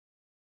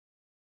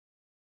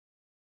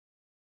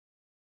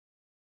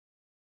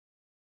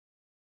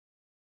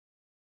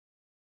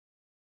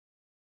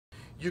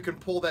you can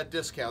pull that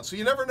discount. So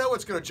you never know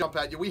what's going to jump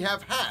at you. We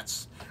have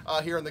hats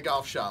here in the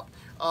golf shop.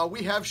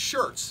 We have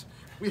shirts.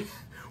 We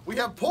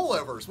have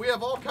pullovers. We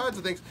have all kinds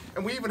of things.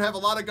 And we even have a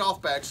lot of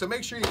golf bags. So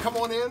make sure you come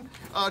on in,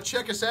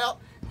 check us out.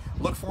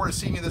 Look forward to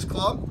seeing you at this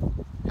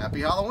club.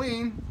 Happy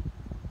Halloween.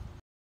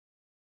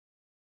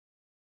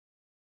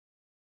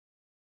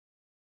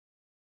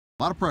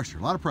 A lot of pressure,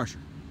 a lot of pressure.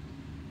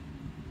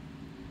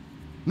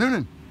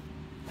 Noonan.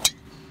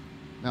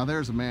 Now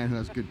there's a man who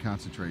has good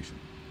concentration.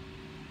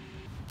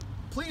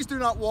 Please do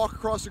not walk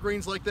across the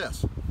greens like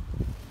this.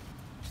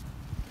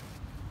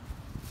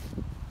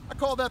 I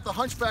call that the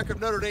Hunchback of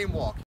Notre Dame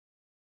walk.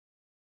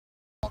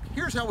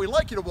 Here's how we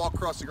like you to walk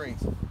across the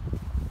greens.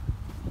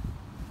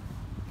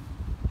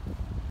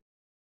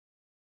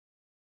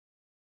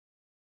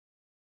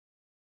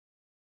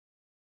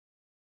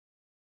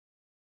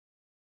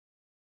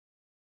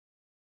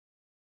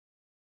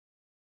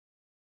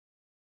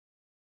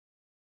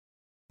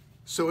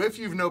 So if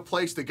you've no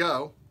place to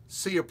go,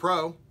 see a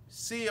pro.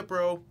 See ya,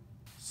 bro.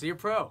 See you,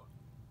 pro.